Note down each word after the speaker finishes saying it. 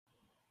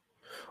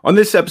On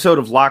this episode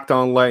of Locked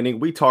On Lightning,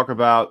 we talk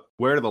about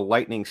where do the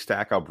Lightning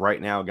stack up right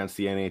now against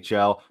the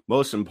NHL.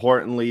 Most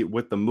importantly,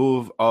 with the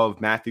move of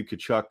Matthew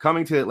Tkachuk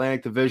coming to the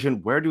Atlantic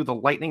Division, where do the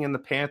Lightning and the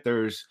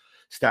Panthers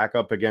stack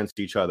up against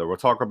each other? We'll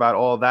talk about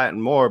all that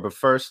and more, but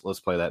first, let's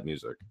play that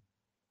music.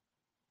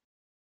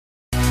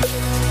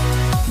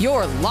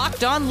 You're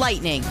Locked On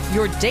Lightning,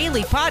 your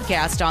daily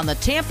podcast on the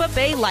Tampa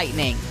Bay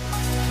Lightning.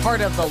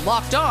 Part of the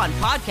Locked On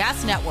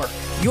Podcast Network,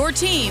 your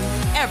team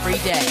every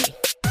day.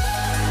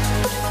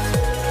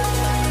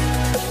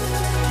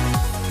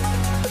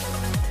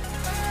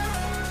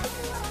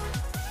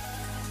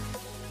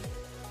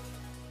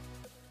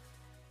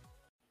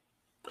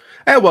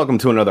 And welcome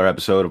to another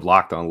episode of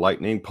Locked On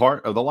Lightning,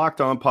 part of the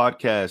Locked On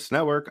Podcast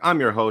Network. I'm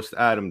your host,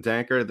 Adam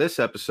Danker. This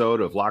episode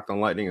of Locked On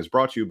Lightning is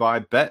brought to you by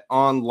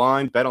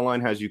BetOnline.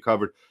 BetOnline has you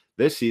covered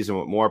this season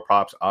with more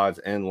props, odds,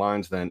 and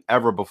lines than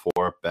ever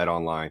before.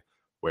 BetOnline,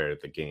 where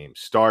the game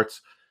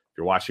starts. If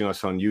you're watching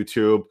us on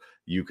YouTube,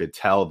 you could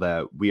tell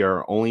that we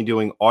are only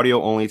doing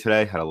audio only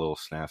today. Had a little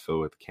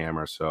snafu with the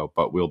camera,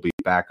 but we'll be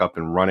back up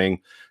and running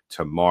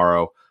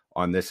tomorrow.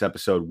 On this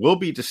episode, we'll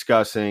be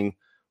discussing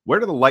where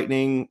do the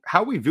Lightning,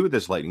 how we view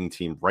this Lightning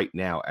team right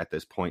now at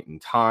this point in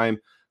time.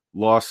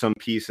 Lost some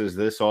pieces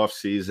this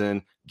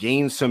offseason,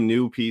 gained some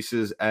new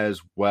pieces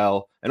as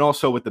well. And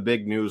also with the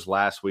big news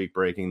last week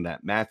breaking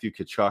that Matthew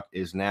Tkachuk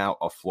is now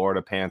a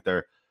Florida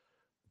Panther.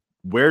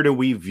 Where do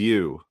we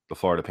view the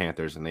Florida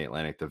Panthers in the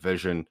Atlantic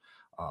Division?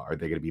 Are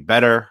they going to be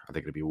better? Are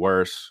they going to be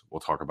worse? We'll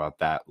talk about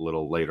that a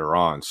little later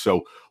on.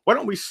 So why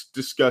don't we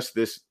discuss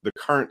the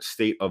current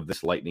state of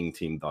this Lightning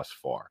team thus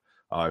far?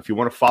 If you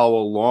want to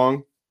follow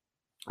along,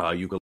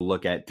 you can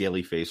look at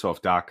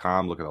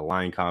dailyfaceoff.com, look at the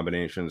line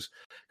combinations,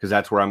 because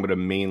that's where I'm going to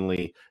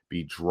mainly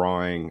be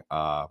drawing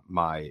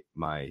my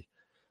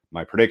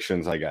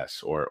predictions, I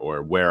guess,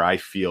 or where I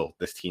feel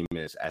this team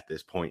is at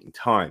this point in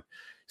time.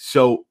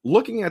 So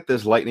looking at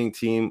this Lightning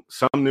team,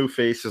 some new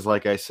faces,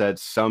 like I said,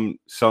 some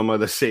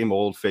of the same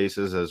old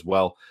faces as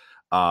well.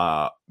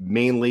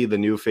 Mainly the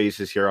new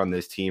faces here on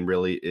this team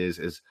really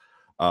is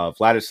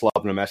Vladislav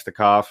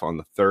Namestnikov on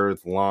the third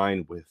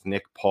line with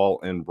Nick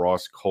Paul and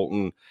Ross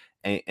Colton.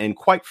 And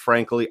quite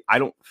frankly, I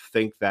don't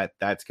think that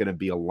that's going to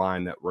be a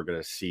line that we're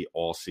going to see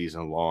all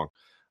season long.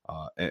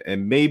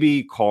 And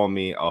maybe call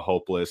me a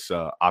hopeless,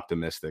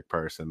 optimistic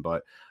person,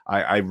 but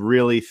I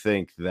really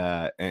think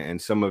that,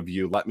 and some of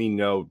you let me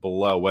know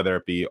below, whether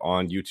it be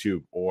on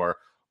YouTube or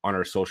on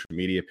our social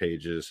media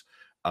pages,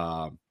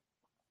 on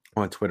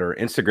Twitter or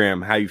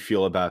Instagram, how you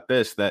feel about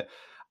this, that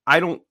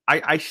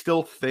I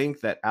still think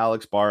that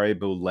Alex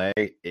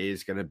Barré-Boulet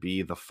is going to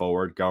be the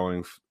forward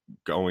going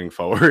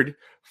forward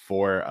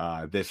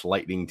for this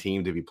Lightning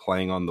team to be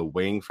playing on the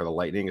wing for the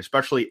Lightning,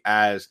 especially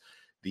as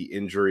the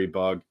injury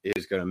bug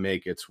is going to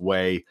make its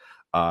way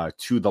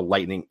to the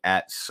Lightning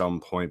at some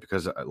point,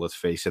 because let's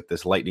face it,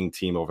 this Lightning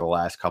team over the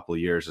last couple of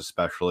years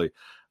especially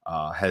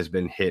has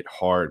been hit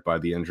hard by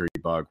the injury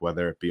bug,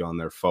 whether it be on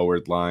their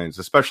forward lines,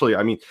 especially.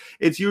 I mean,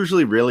 it's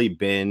usually really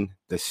been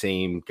the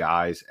same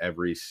guys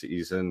every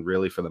season,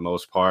 really, for the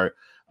most part.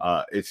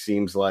 It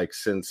seems like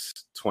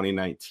since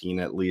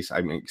 2019, at least,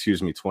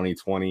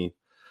 2020,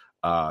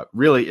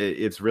 really,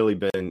 it's really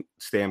been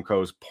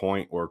Stamkos,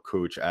 Point, or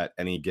Cooch at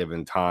any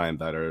given time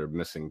that are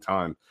missing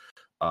time.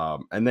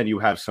 And then you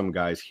have some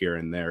guys here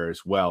and there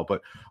as well.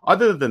 But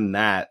other than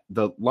that,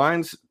 the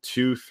lines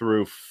 2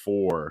 through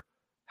 4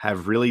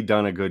 have really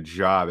done a good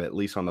job, at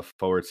least on the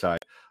forward side,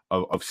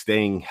 of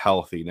staying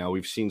healthy. Now,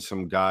 we've seen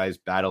some guys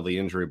battle the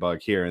injury bug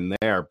here and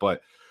there,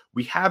 but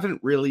we haven't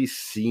really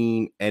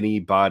seen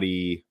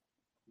anybody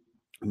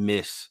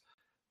miss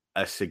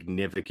a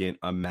significant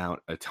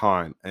amount of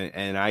time.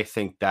 And I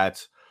think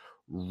that's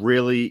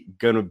really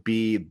going to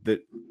be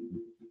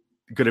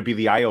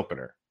the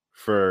eye-opener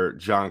for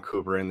Jon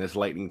Cooper and this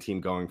Lightning team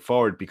going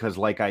forward, because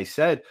like I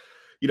said,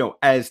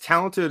 as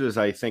talented as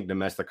I think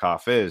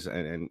Namestnikov is,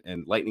 and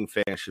Lightning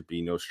fans should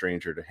be no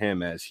stranger to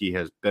him, as he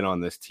has been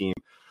on this team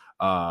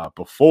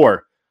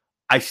before,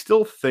 I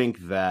still think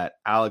that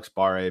Alex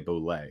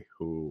Barré-Boulet,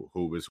 who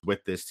was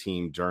with this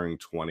team during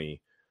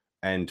 20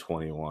 and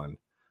 21,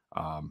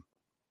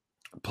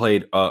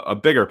 played a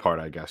bigger part,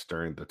 I guess,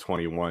 during the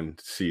 21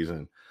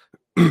 season.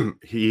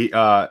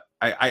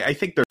 I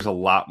think there's a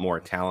lot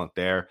more talent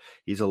there.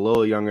 He's a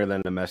little younger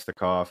than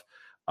Namestnikov.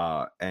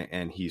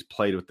 And he's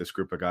played with this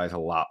group of guys a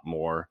lot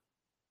more.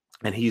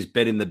 And he's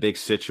been in the big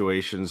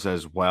situations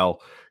as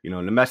well.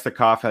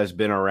 Namestnikov has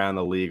been around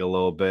the league a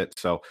little bit.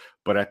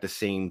 But at the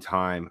same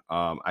time,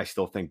 I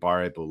still think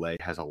Barré-Boulet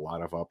has a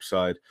lot of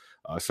upside.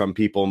 Some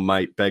people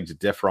might beg to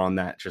differ on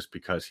that just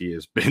because he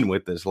has been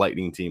with this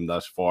Lightning team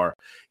thus far.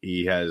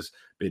 He has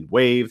been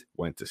waived,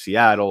 went to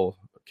Seattle,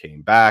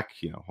 came back,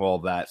 all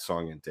that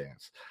song and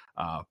dance.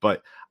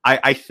 But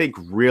I think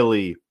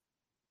really,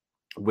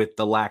 with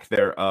the lack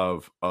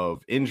thereof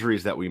of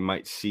injuries that we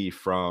might see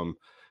from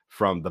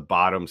the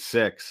bottom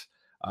six,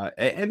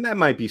 and that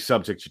might be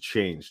subject to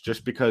change,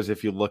 just because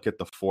if you look at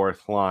the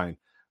fourth line,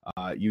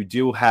 you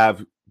do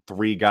have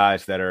 3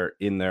 guys that are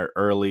in their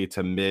early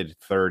to mid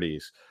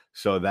 30s.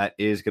 So that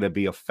is going to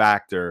be a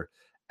factor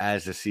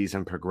as the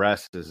season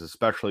progresses,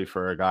 especially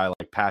for a guy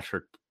like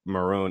Patrick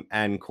Maroon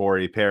and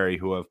Corey Perry,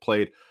 who have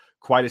played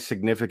quite a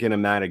significant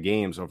amount of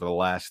games over the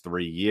last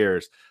 3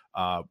 years.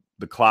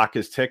 The clock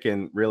is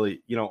ticking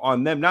really,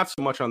 on them, not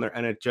so much on their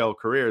NHL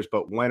careers,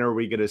 but when are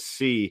we going to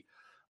see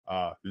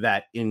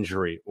that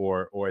injury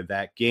or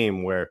that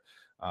game where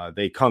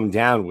they come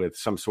down with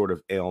some sort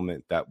of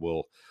ailment that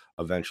will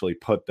eventually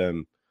put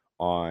them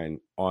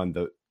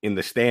in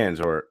the stands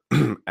or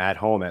at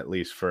home, at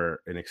least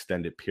for an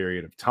extended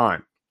period of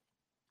time.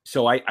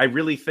 So I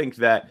really think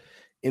that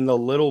in the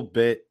little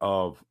bit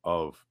of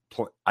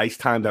ice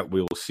time that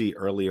we will see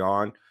early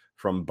on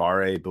from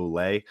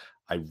Barré-Boulet,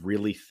 I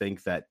really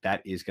think that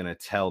is going to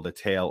tell the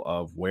tale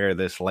of where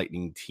this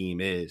Lightning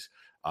team is,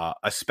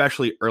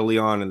 especially early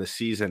on in the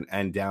season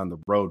and down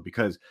the road.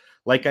 Because,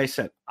 like I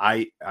said,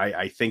 I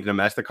think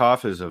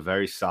Namestnikov is a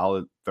very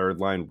solid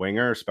third-line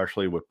winger,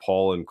 especially with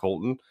Paul and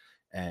Colton,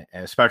 and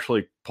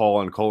especially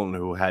Paul and Colton,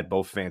 who had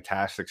both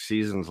fantastic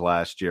seasons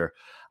last year.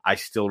 I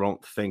still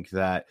don't think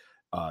that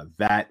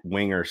that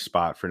winger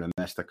spot for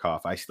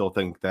Namestnikov, I still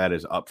think that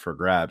is up for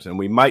grabs. And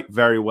we might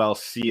very well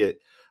see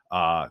it,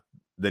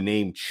 the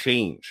name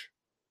change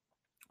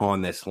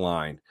on this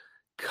line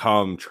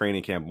come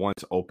training camp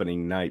once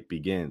opening night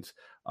begins.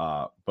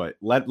 But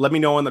let me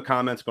know in the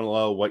comments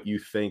below what you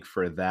think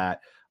for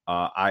that.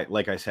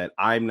 Like I said,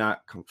 I'm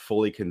not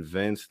fully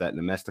convinced that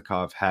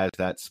Namestnikov has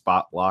that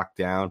spot locked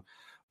down,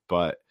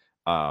 but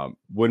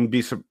wouldn't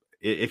be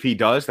if he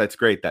does. That's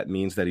great. That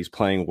means that he's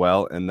playing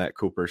well and that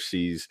Cooper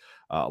sees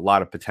a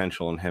lot of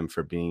potential in him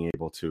for being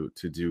able to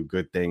do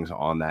good things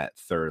on that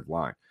third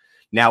line.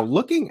 Now,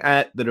 looking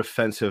at the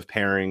defensive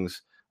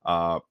pairings,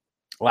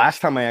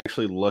 last time I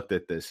actually looked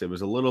at this, it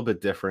was a little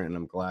bit different, and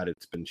I'm glad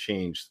it's been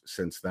changed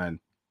since then.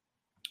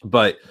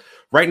 But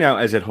right now,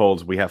 as it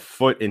holds, we have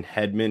Foote and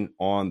Hedman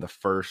on the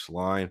first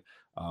line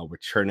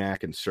with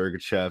Cernak and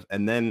Sergachev,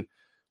 and then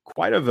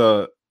quite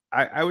of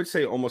I would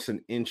say almost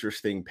an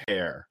interesting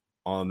pair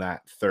on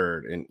that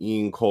third, and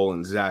Ian Cole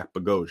and Zach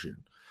Bogosian.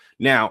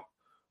 Now,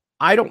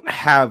 I don't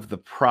have the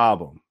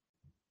problem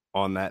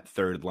on that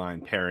third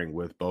line pairing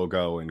with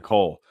Bogo and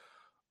Cole,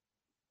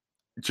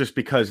 just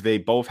because they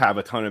both have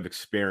a ton of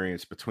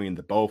experience between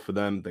the both of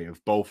them. They have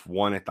both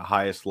won at the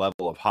highest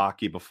level of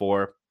hockey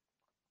before.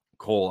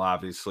 Cole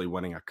obviously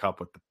winning a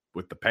cup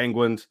with the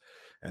Penguins,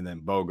 and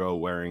then Bogo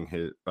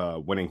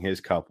winning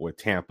his cup with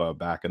Tampa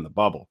back in the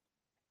bubble.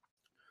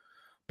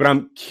 But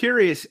I'm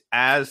curious,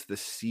 as the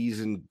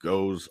season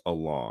goes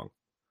along,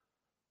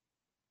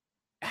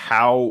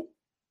 how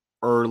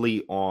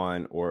early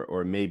on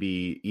or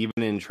maybe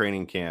even in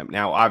training camp.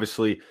 Now,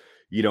 obviously,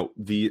 this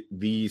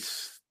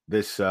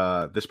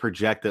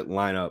projected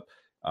lineup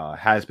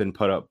has been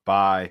put up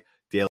by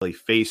Daily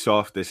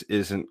Faceoff. This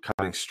isn't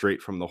coming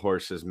straight from the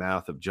horse's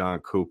mouth of John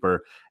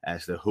Cooper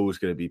as to who's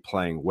going to be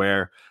playing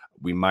where.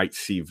 We might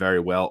see very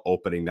well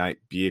opening night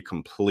be a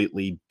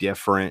completely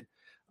different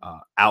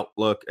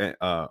outlook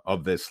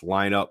of this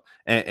lineup.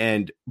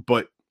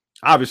 But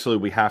obviously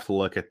we have to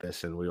look at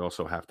this, and we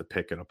also have to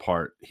pick it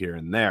apart here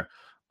and there.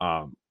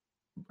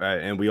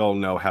 And we all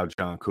know how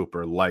John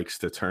Cooper likes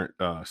to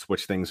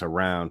switch things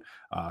around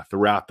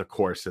throughout the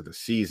course of the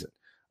season.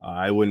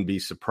 I wouldn't be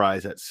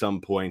surprised at some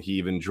point he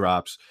even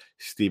drops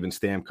Steven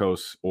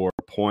Stamkos or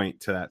Point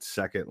to that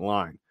second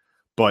line.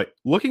 But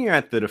looking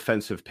at the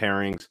defensive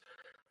pairings,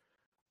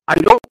 I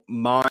don't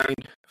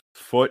mind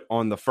Foote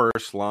on the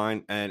first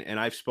line, and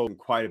I've spoken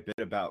quite a bit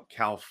about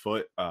Cal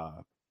Foote.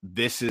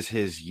 This is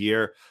his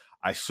year.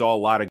 I saw a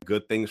lot of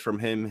good things from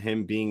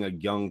him being a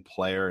young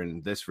player,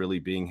 and this really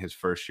being his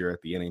first year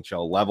at the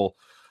NHL level.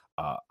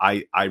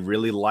 I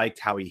really liked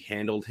how he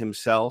handled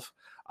himself.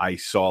 I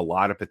saw a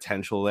lot of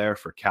potential there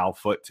for Cal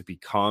Foote to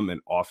become an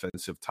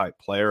offensive type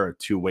player, a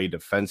two-way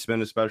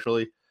defenseman,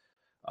 especially.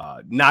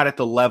 Not at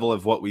the level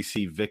of what we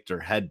see Victor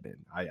Hedman.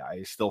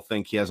 I still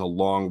think he has a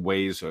long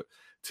ways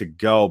to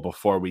go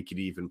before we could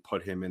even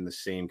put him in the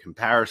same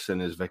comparison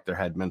as Victor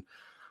Hedman.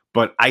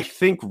 But I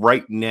think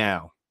right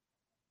now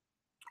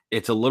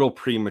it's a little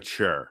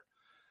premature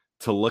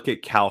to look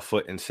at Cal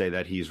Foote and say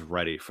that he's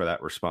ready for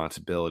that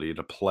responsibility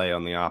to play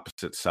on the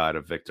opposite side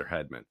of Victor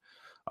Hedman.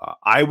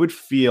 I would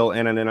feel,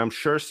 and I'm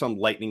sure some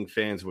Lightning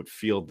fans would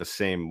feel the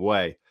same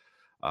way,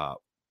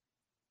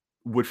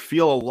 would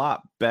feel a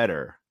lot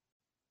better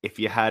if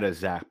you had a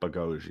Zach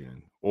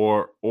Bogosian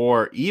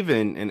or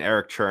even an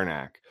Erik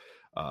Cernak.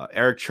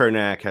 Erik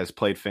Cernak has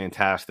played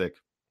fantastic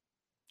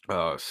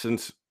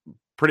since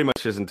pretty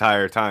much his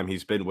entire time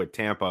he's been with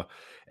Tampa,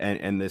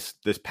 and this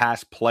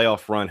past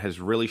playoff run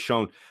has really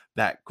shown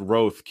that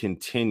growth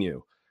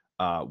continue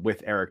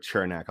with Erik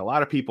Cernak. A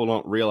lot of people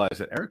don't realize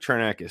that Erik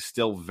Cernak is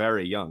still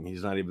very young.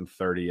 He's not even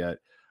 30 yet.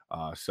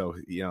 So,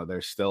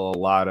 there's still a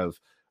lot of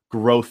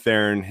growth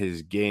there in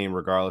his game,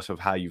 regardless of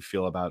how you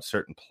feel about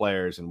certain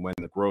players. And when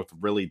the growth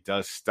really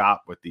does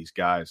stop with these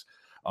guys,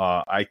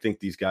 I think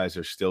these guys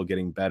are still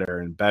getting better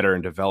and better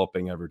and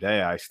developing every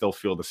day. I still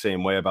feel the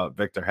same way about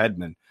Victor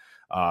Hedman.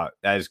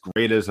 As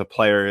great as a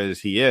player as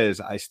he is,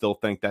 I still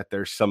think that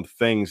there's some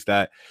things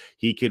that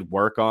he could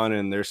work on,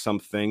 and there's some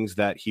things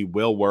that he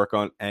will work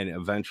on and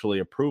eventually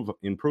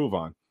improve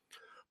on.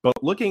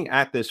 But looking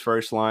at this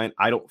first line,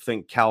 I don't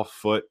think Cal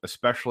Foote,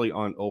 especially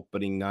on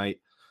opening night,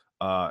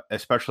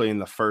 especially in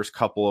the first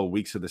couple of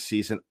weeks of the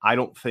season, I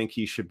don't think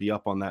he should be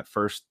up on that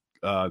first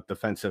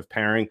defensive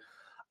pairing.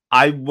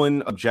 I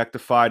wouldn't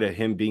objectify to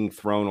him being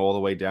thrown all the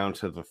way down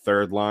to the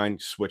third line,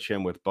 switch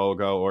him with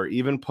Bogo, or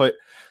even put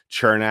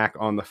Cernak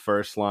on the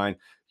first line.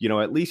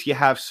 At least you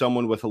have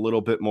someone with a little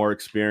bit more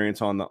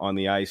experience on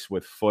the ice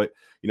with Foote.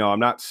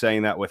 I'm not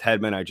saying that with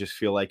Hedman. I just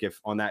feel like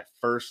if on that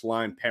first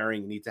line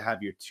pairing, you need to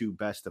have your two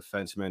best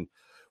defensemen,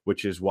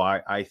 which is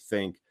why I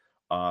think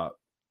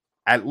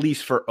at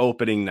least for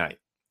opening night,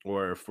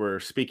 or if we're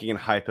speaking in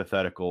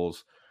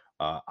hypotheticals,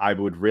 I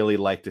would really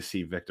like to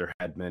see Victor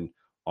Hedman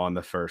on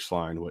the first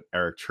line with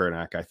Erik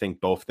Cernak. I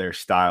think both their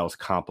styles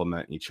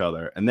complement each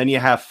other. And then you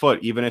have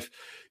Foote, even if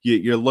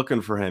you're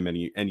looking for him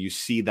and you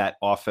see that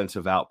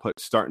offensive output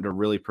starting to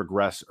really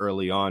progress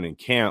early on in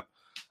camp,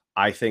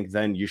 I think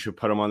then you should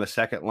put him on the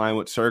second line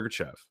with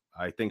Sergachev.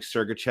 I think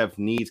Sergachev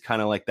needs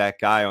kind of like that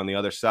guy on the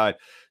other side.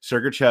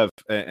 Sergachev,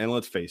 and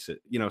let's face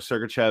it,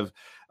 Sergachev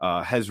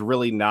has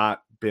really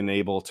not been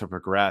able to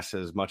progress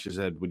as much as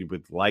we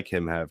would like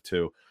him have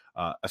to,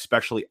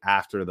 especially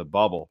after the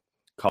bubble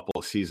couple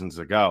of seasons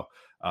ago.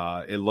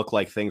 It looked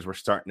like things were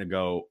starting to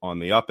go on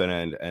the up and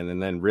end,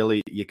 and then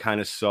really you kind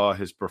of saw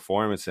his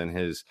performance and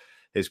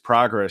his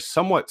progress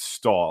somewhat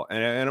stall.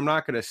 And I'm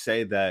not going to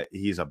say that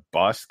he's a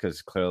bust,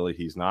 because clearly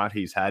he's not.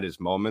 He's had his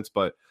moments,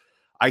 but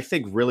I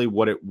think really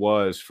what it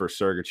was for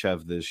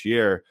Sergachev this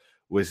year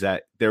was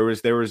that there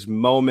was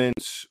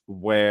moments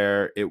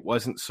where it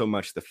wasn't so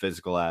much the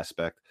physical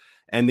aspect,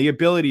 and the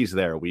ability's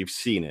there. We've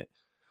seen it.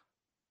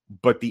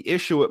 But the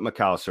issue with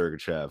Mikhail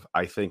Sergachev,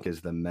 I think,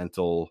 is the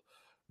mental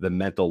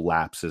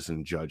lapses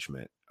in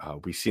judgment.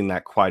 We've seen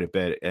that quite a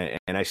bit.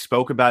 And I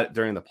spoke about it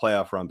during the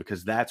playoff run,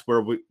 because that's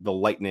where the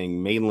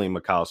Lightning, mainly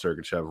Mikhail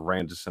Sergachev,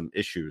 ran into some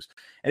issues.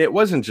 And it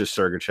wasn't just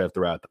Sergachev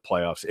throughout the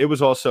playoffs. It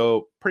was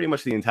also pretty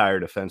much the entire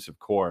defensive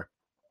core,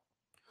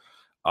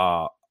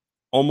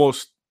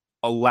 almost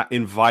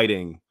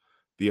inviting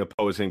the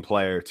opposing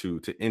player to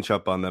inch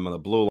up on them on the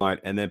blue line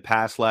and then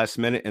pass last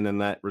minute. And then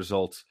that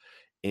results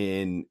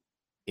in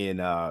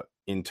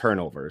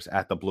turnovers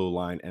at the blue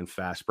line and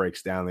fast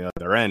breaks down the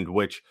other end,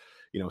 which,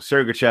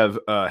 Sergachev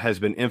has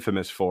been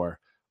infamous for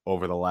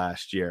over the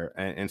last year.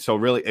 And so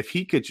really, if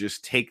he could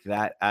just take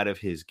that out of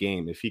his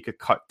game, if he could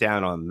cut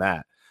down on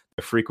that,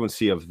 the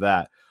frequency of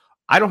that,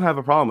 I don't have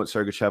a problem with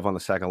Sergachev on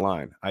the second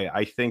line.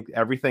 I think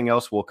everything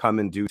else will come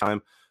in due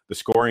time. The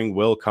scoring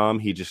will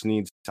come.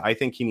 I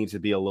think he needs to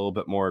be a little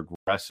bit more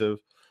aggressive.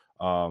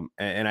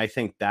 And I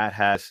think that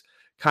has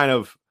kind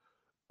of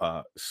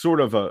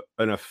sort of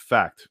an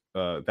effect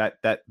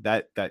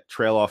that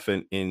trail off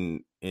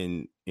in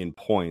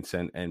points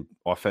and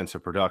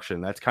offensive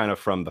production. That's kind of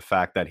from the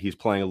fact that he's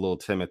playing a little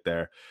timid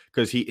there,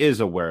 because he is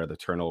aware of the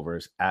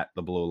turnovers at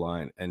the blue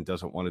line and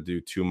doesn't want to do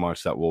too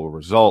much that will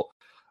result.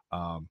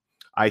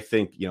 I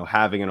think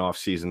having an off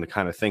season to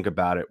kind of think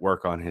about it,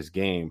 work on his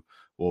game,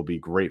 will be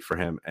great for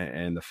him.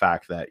 And the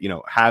fact that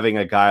having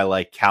a guy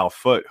like Cal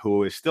Foote,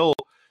 who is still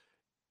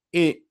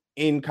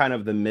in kind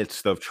of the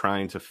midst of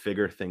trying to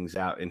figure things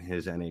out in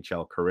his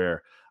NHL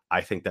career,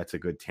 I think that's a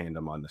good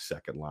tandem on the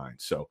second line.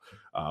 So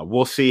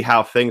we'll see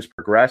how things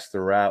progress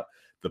throughout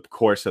the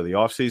course of the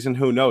offseason.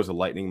 Who knows? The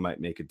Lightning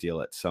might make a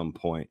deal at some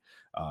point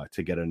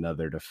to get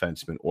another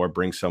defenseman, or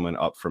bring someone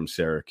up from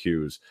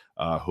Syracuse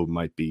who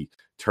might be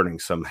turning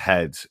some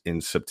heads in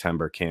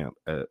September camp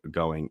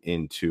going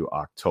into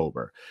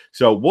October.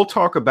 So we'll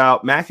talk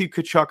about Matthew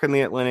Tkachuk in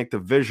the Atlantic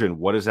Division.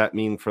 What does that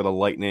mean for the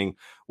Lightning?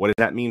 What does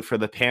that mean for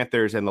the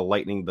Panthers and the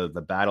Lightning, the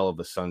battle of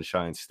the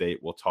Sunshine State?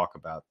 We'll talk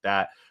about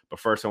that. But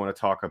first, I want to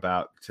talk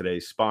about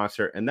today's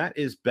sponsor, and that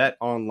is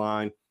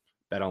BetOnline.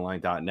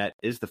 BetOnline.net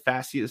is the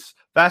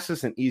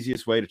fastest and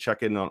easiest way to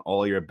check in on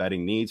all your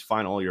betting needs.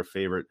 Find all your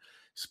favorite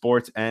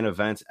sports and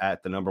events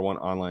at the #1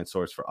 online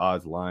source for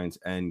odds, lines,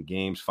 and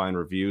games. Find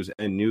reviews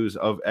and news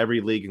of every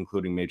league,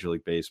 including Major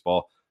League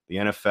Baseball, the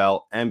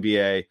NFL,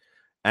 NBA,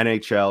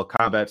 NHL,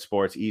 combat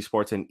sports,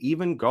 esports, and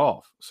even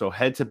golf. So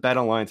head to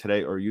BetOnline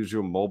today, or use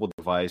your mobile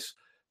device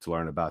to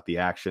learn about the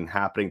action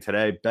happening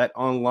today.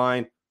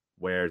 BetOnline,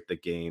 where the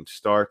game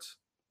starts.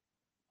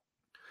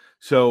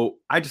 So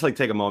I just like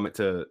to take a moment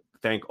to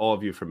thank all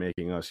of you for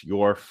making us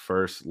your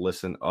first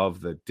listen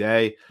of the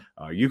day.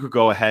 You could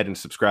go ahead and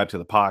subscribe to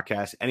the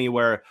podcast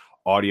anywhere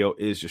audio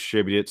is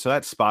distributed. So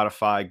that's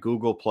Spotify,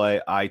 Google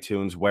Play,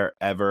 iTunes,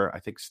 wherever. I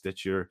think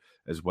Stitcher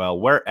as well,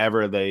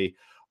 wherever they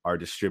are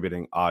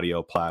distributing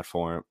audio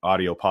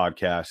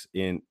podcasts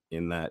in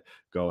that.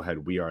 Go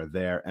ahead, we are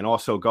there. And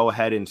also go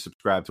ahead and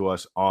subscribe to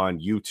us on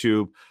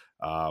YouTube.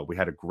 We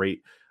had a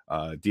great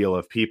deal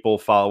of people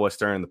follow us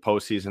during the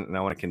postseason, and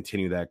I want to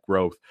continue that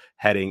growth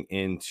heading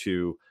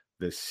into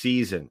the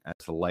season,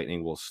 as the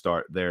Lightning will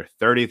start their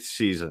 30th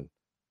season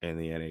in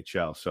the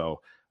NHL. So,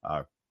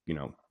 a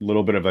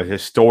little bit of a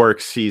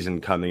historic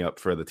season coming up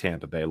for the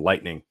Tampa Bay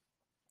Lightning.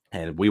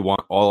 And we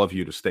want all of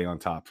you to stay on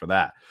top for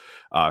that.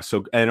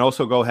 And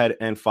also go ahead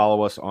and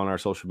follow us on our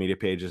social media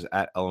pages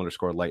at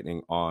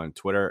L_Lightning on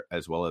Twitter,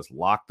 as well as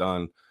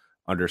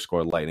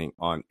LockedOn_Lightning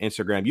on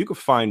Instagram. You can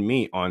find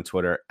me on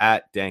Twitter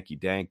at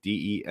DankyDank,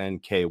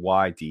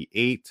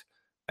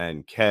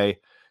 DENKYD8NK.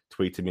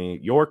 Tweet to me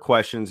your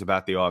questions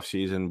about the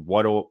offseason.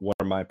 What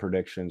are my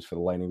predictions for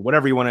the Lightning?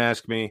 Whatever you want to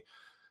ask me,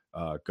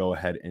 go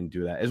ahead and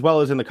do that, as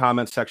well as in the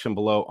comments section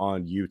below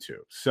on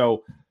YouTube.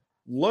 So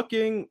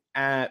looking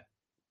at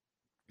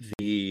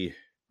the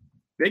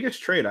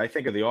biggest trade, I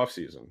think, of the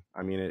offseason.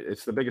 I mean,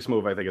 it's the biggest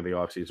move, I think, of the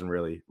offseason,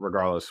 really,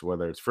 regardless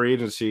whether it's free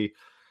agency,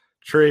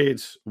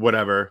 trades,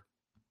 whatever.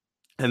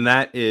 And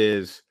that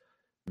is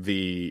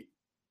the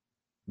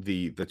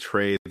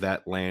trade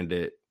that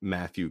landed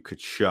Matthew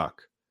Tkachuk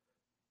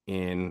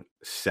in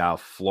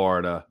South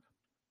Florida.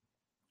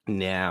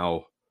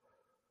 Now,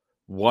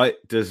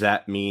 what does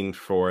that mean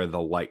for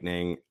the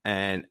Lightning?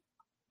 And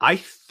I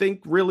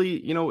think really,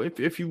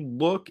 if you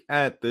look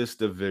at this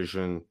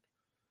division,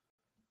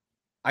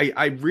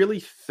 I really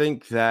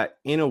think that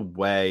in a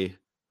way,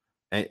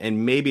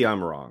 and maybe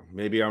I'm wrong.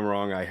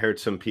 I heard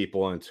some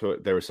people on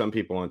Twitter. There were some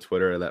people on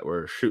Twitter that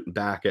were shooting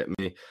back at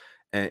me,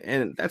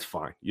 and that's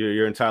fine.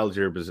 You're entitled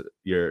to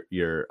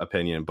your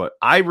opinion, but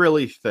I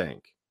really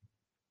think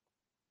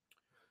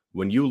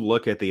when you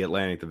look at the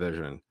Atlantic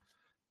Division,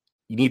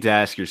 you need to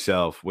ask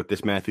yourself, with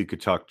this Matthew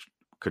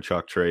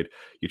Tkachuk trade,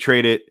 you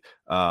traded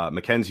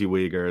Mackenzie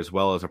Weegar as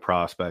well as a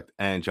prospect,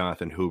 and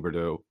Jonathan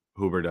Huberdeau,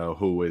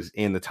 who was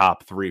in the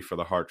top 3 for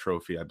the Hart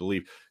Trophy, I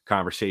believe,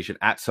 conversation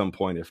at some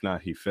point. If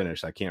not, he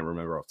finished. I can't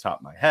remember off the top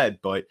of my head.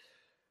 But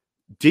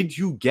did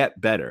you get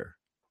better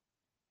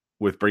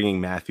with bringing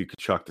Matthew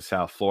Tkachuk to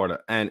South Florida?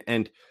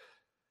 And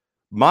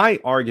my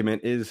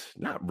argument is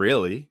not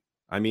really.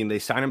 I mean, they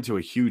signed him to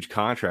a huge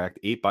contract,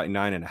 8 by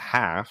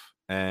 9.5,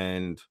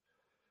 and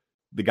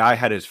the guy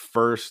had his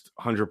first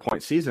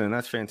 100-point season, and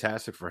that's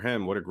fantastic for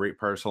him. What a great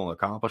personal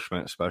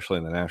accomplishment, especially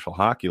in the National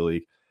Hockey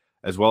League,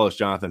 as well as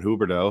Jonathan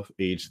Huberdeau,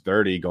 age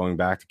 30, going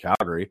back to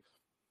Calgary.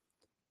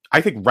 I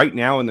think right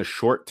now in the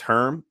short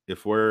term,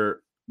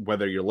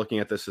 whether you're looking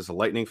at this as a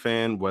Lightning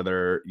fan,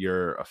 whether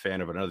you're a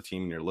fan of another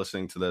team and you're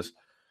listening to this,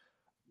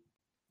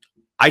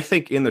 I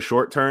think in the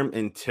short term,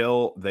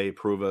 until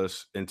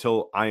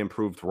I am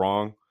proved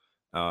wrong,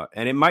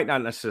 and it might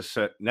not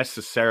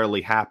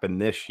necessarily happen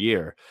this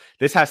year.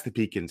 This has to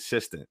be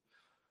consistent.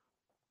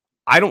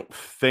 I don't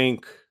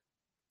think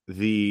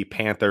the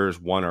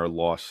Panthers won or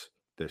lost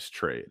this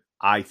trade.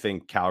 I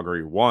think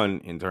Calgary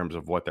won in terms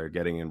of what they're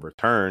getting in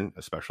return,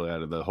 especially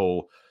out of the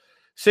whole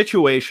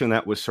situation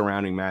that was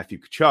surrounding Matthew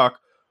Tkachuk,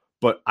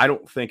 but I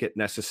don't think it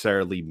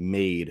necessarily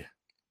made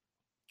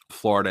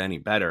Florida any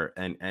better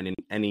and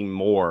any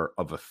more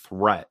of a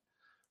threat.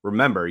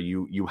 Remember,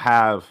 you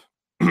have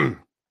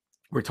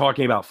we're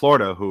talking about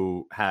Florida,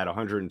 who had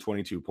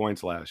 122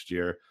 points last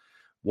year,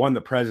 won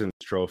the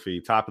President's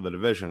Trophy, top of the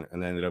division,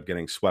 and ended up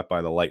getting swept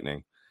by the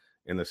Lightning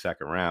in the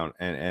second round.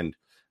 And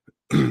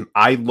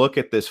I look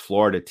at this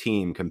Florida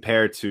team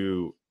compared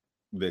to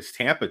this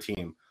Tampa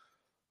team.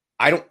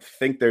 I don't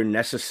think they're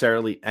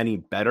necessarily any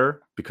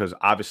better, because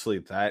obviously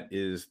that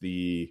is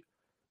the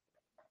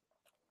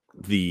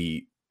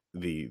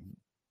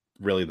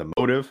really the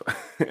motive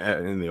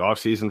in the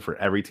offseason for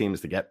every team, is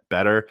to get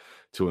better,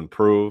 to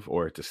improve,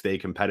 or to stay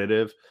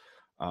competitive.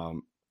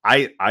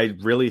 I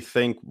really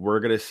think we're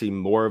going to see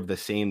more of the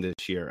same this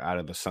year out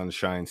of the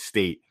Sunshine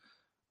State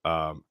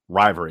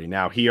rivalry.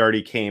 Now, he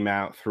already came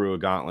out through a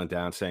gauntlet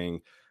down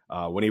saying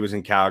when he was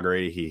in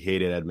Calgary, he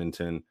hated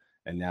Edmonton,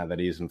 and now that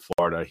he's in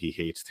Florida, he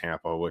hates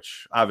Tampa,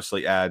 which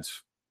obviously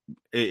adds,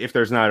 if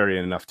there's not already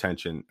enough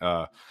tension,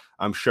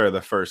 I'm sure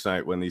the first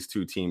night when these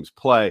two teams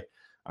play,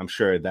 I'm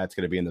sure that's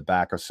going to be in the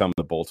back of some of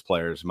the Bolts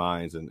players'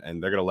 minds, and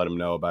they're going to let them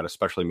know about,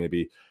 especially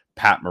maybe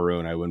Pat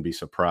Maroon. I wouldn't be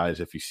surprised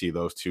if you see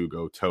those two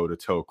go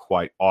toe-to-toe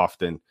quite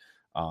often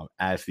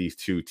as these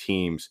two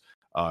teams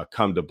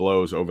come to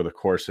blows over the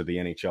course of the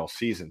NHL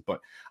season. But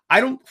I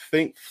don't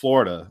think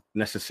Florida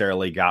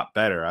necessarily got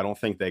better. I don't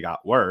think they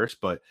got worse.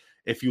 But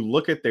if you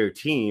look at their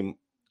team,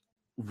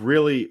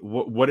 really,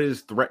 what is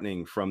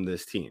threatening from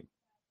this team?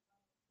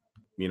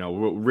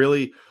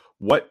 Really,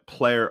 what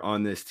player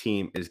on this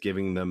team is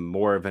giving them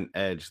more of an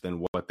edge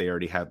than what they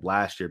already had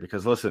last year?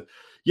 Because listen,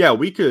 yeah,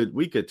 we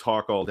could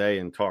talk all day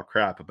and talk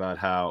crap about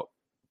how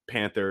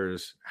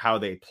Panthers, how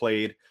they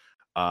played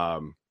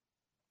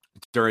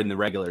during the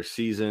regular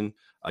season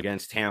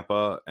against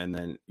Tampa, and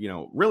then,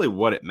 really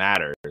what it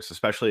matters,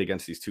 especially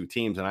against these two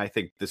teams. And I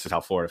think this is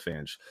how Florida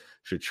fans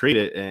should treat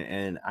it.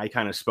 And I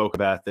kind of spoke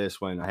about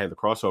this when I had the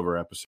crossover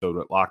episode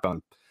with Locked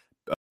On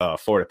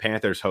Florida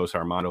Panthers host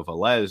Armando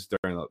Velez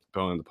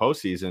during the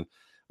postseason.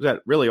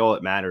 That really all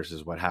it matters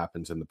is what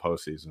happens in the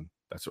postseason.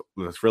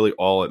 That's really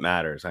all it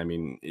matters. I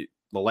mean,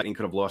 the Lightning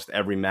could have lost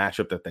every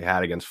matchup that they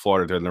had against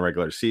Florida during the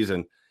regular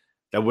season.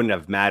 That wouldn't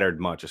have mattered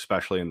much,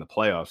 especially in the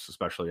playoffs,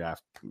 especially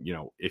after,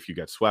 if you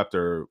get swept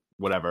or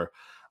whatever.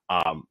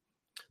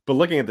 But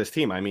looking at this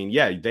team, I mean,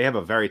 yeah, they have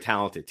a very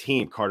talented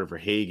team. Carter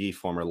Verhaeghe,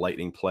 former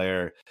Lightning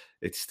player.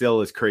 It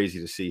still is crazy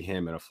to see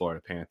him in a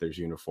Florida Panthers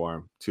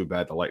uniform. Too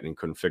bad the Lightning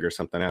couldn't figure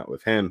something out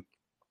with him.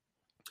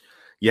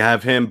 You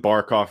have him,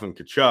 Barkov, and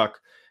Tkachuk.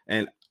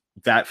 And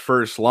that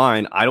first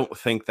line, I don't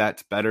think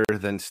that's better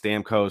than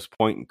Stamkos,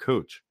 Point, and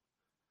Cooch.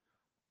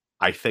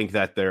 I think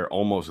that they're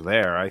almost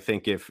there. I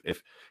think if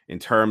in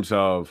terms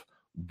of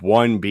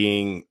one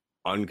being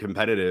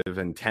uncompetitive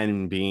and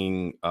 10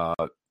 being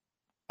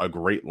a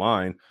great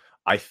line,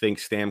 I think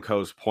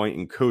Stamkos, Point,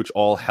 and Cooch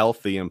all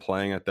healthy and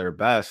playing at their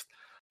best.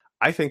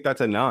 I think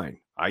that's a 9.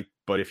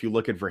 But if you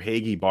look at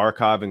Verhaeghe,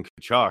 Barkov, and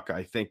Tkachuk,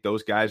 I think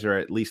those guys are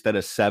at least at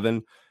a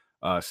 7,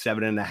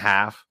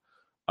 7.5.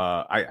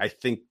 I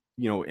think,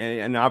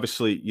 and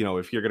obviously,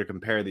 if you're going to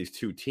compare these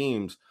two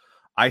teams,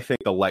 I think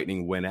the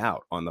Lightning win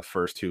out on the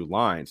first two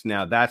lines.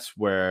 Now that's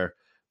where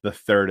the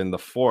third and the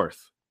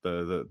fourth,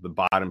 the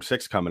bottom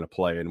 6 come into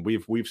play. And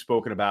we've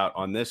spoken about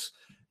on this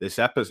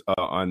episode,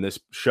 on this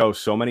show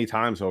so many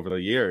times over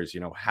the years,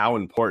 how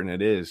important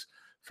it is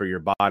for your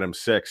bottom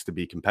 6 to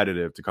be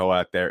competitive, to go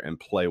out there and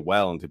play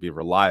well and to be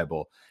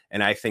reliable.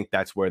 And I think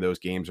that's where those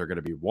games are going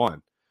to be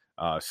won.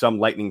 Some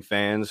Lightning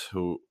fans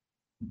who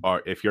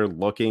are, if you're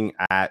looking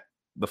at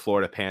the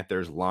Florida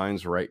Panthers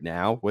lines right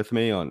now with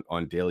me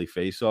on Daily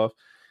Faceoff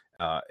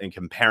and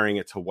comparing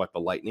it to what the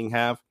Lightning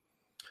have,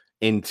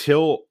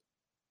 until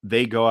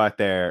they go out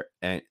there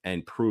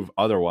and prove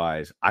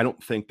otherwise, I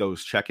don't think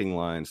those checking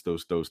lines,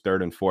 those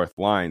third and fourth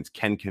lines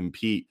can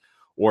compete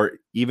or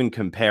even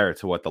compare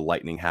to what the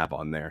Lightning have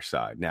on their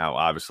side. Now,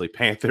 obviously,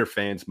 Panther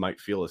fans might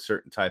feel a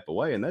certain type of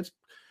way, and that's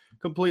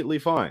completely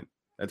fine.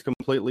 That's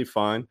completely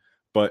fine.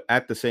 But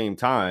at the same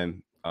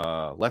time,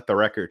 let the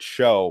record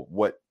show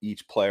what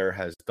each player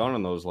has done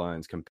on those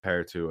lines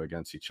compared to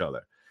against each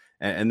other.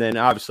 And then,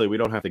 obviously, we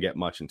don't have to get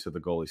much into the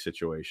goalie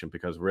situation,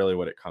 because really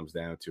what it comes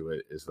down to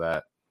it is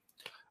that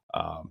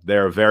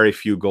there are very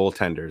few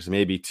goaltenders,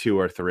 maybe 2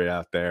 or 3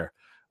 out there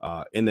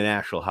in the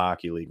National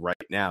Hockey League right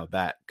now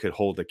that could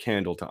hold a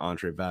candle to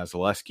Andrei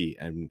Vasilevskiy.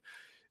 And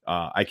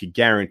I could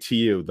guarantee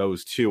you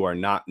those 2 are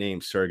not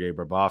named Sergei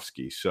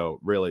Bobrovsky. So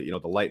really,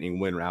 the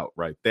Lightning win out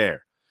right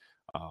there.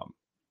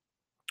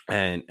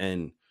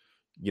 And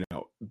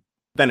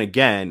then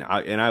again,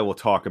 I will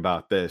talk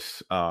about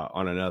this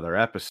on another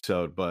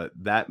episode, but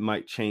that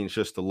might change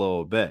just a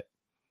little bit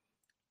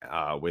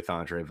with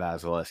Andrei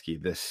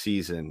Vasilevskiy this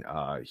season.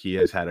 He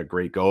has had a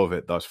great go of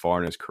it thus far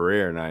in his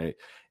career, and I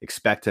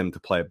expect him to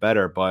play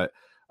better. But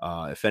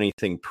if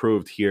anything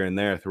proved here and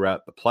there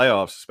throughout the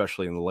playoffs,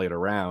 especially in the later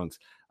rounds,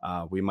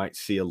 we might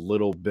see a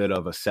little bit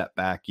of a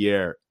setback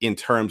year in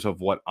terms of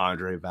what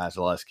Andrei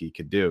Vasilevskiy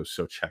could do.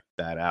 So check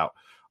that out.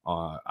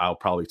 I'll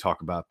probably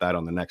talk about that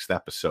on the next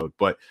episode.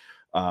 But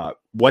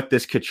what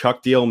this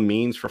Tkachuk deal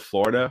means for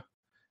Florida,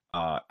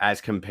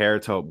 as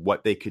compared to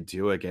what they could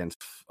do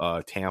against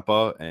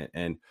Tampa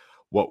and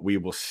what we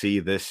will see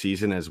this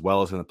season as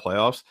well as in the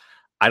playoffs,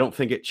 I don't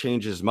think it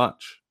changes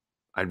much.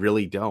 I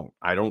really don't.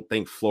 I don't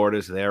think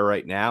Florida's there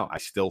right now. I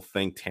still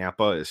think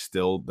Tampa is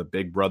still the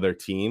big brother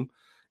team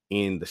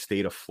in the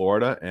state of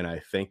Florida, and I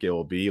think it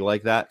will be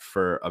like that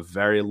for a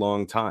very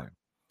long time.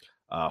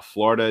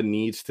 Florida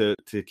needs to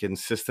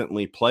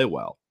consistently play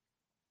well,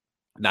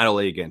 not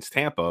only against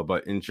Tampa,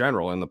 but in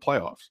general in the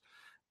playoffs.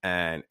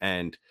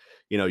 And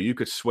you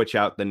could switch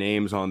out the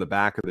names on the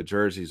back of the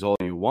jerseys all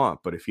you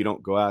want, but if you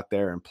don't go out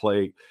there and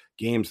play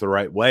games the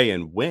right way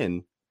and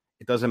win,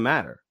 it doesn't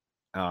matter.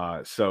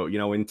 So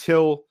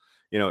until,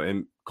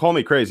 and call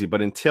me crazy,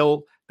 but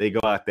until they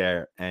go out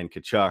there and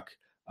Tkachuk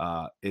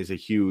is a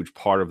huge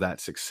part of that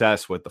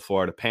success with the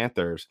Florida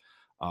Panthers,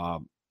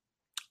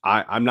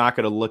 I'm not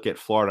going to look at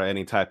Florida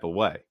any type of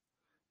way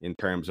in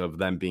terms of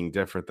them being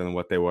different than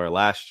what they were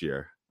last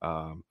year.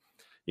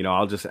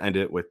 I'll just end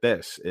it with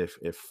this.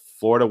 If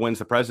Florida wins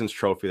the President's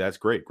Trophy, that's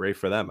great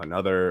for them.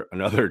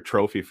 Another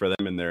trophy for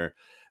them in their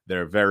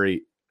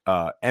very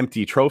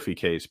empty trophy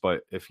case.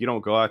 But if you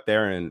don't go out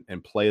there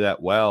and play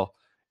that well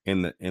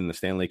in the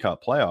Stanley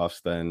Cup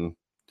playoffs, then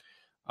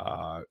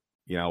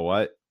you know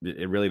what?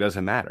 It really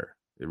doesn't matter.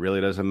 It really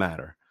doesn't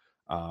matter.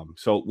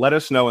 So let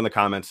us know in the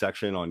comments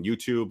section on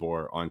YouTube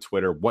or on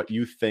Twitter what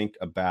you think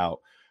about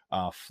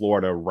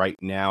Florida right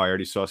now. I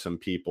already saw some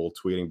people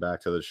tweeting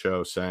back to the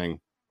show saying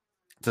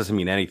it doesn't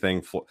mean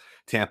anything.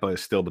 Tampa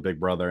is still the big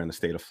brother in the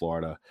state of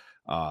Florida.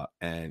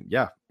 And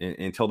yeah,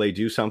 until they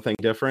do something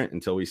different,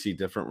 until we see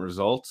different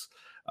results,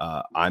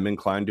 I'm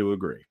inclined to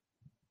agree.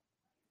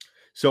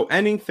 So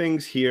ending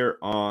things here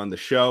on the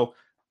show,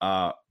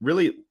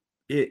 really,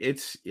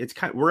 it's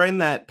kind of, we're in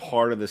that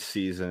part of the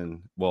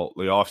season, well,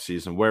 the off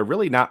season, where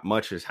really not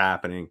much is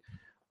happening.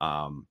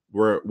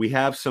 We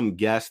have some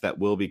guests that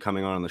will be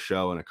coming on the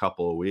show in a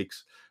couple of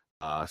weeks.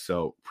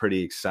 So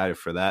pretty excited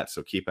for that.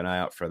 So keep an eye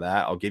out for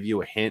that. I'll give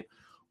you a hint.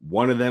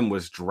 One of them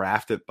was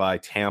drafted by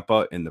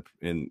Tampa in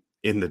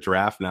the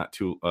draft, not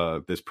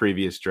to this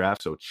previous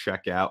draft. So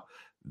check out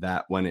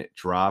that when it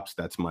drops.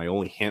 That's my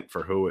only hint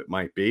for who it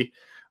might be.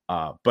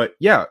 But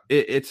yeah,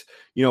 it's,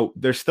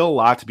 there's still a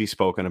lot to be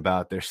spoken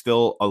about. There's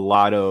still a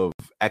lot of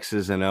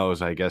X's and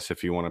O's, I guess,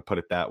 if you want to put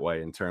it that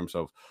way, in terms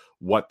of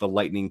what the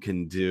Lightning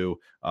can do.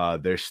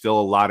 There's still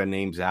a lot of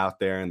names out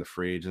there in the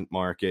free agent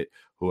market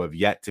who have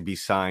yet to be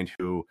signed.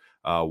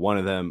 One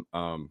of them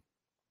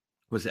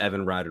was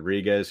Evan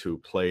Rodriguez,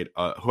 who had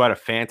a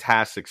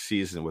fantastic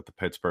season with the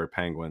Pittsburgh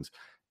Penguins.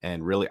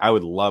 And really, I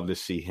would love to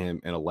see him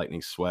in a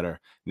Lightning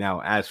sweater.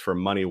 Now, as for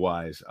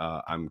money-wise,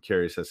 I'm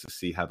curious as to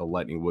see how the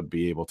Lightning would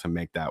be able to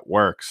make that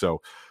work. So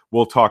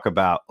we'll talk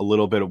about a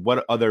little bit of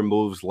what other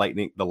moves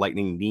the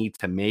Lightning need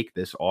to make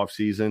this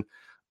offseason,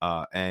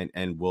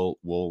 and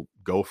we'll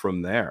go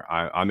from there.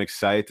 I'm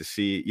excited to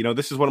see.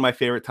 This is one of my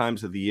favorite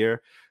times of the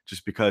year,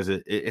 just because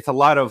it's a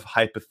lot of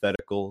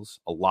hypotheticals,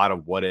 a lot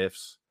of what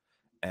ifs.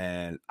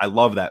 And I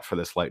love that for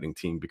this Lightning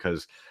team,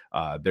 because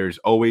there's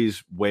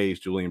always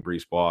ways Julian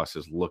Brees-Boss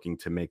is looking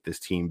to make this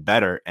team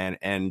better.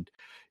 And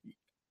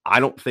I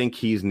don't think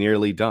he's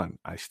nearly done.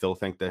 I still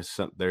think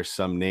there's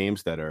some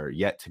names that are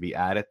yet to be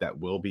added that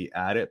will be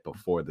added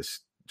before this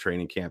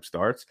training camp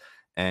starts.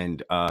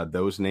 And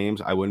those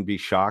names, I wouldn't be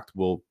shocked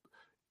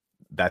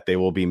that they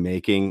will be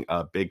making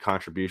big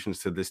contributions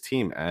to this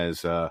team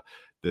as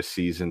the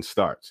season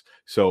starts.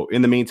 So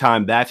in the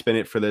meantime, that's been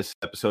it for this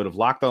episode of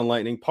Locked On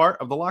Lightning,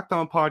 part of the Locked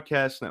On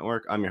Podcast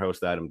Network. I'm your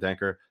host, Adam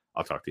Denker.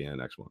 I'll talk to you in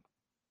the next one.